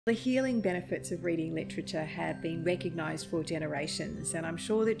The healing benefits of reading literature have been recognised for generations, and I'm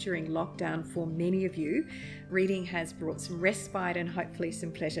sure that during lockdown for many of you, reading has brought some respite and hopefully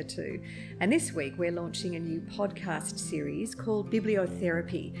some pleasure too. And this week we're launching a new podcast series called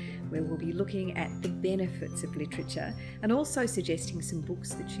Bibliotherapy, where we'll be looking at the benefits of literature and also suggesting some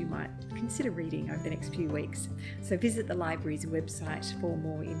books that you might consider reading over the next few weeks. So visit the library's website for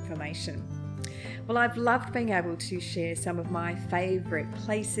more information. Well, I've loved being able to share some of my favourite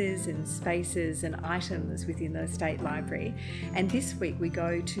places and spaces and items within the State Library. And this week we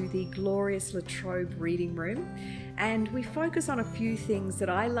go to the glorious La Trobe Reading Room, and we focus on a few things that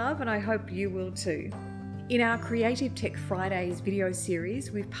I love and I hope you will too. In our Creative Tech Fridays video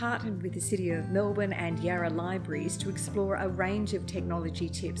series, we've partnered with the City of Melbourne and Yarra Libraries to explore a range of technology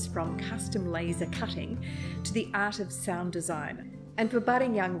tips, from custom laser cutting to the art of sound design. And for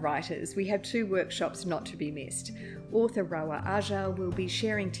budding young writers, we have two workshops not to be missed. Author Roa Aja will be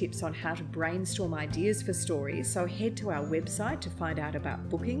sharing tips on how to brainstorm ideas for stories, so head to our website to find out about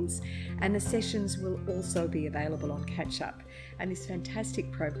bookings, and the sessions will also be available on Catch Up. And this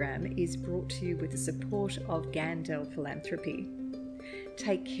fantastic program is brought to you with the support of Gandel Philanthropy.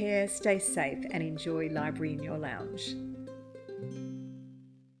 Take care, stay safe, and enjoy Library in Your Lounge.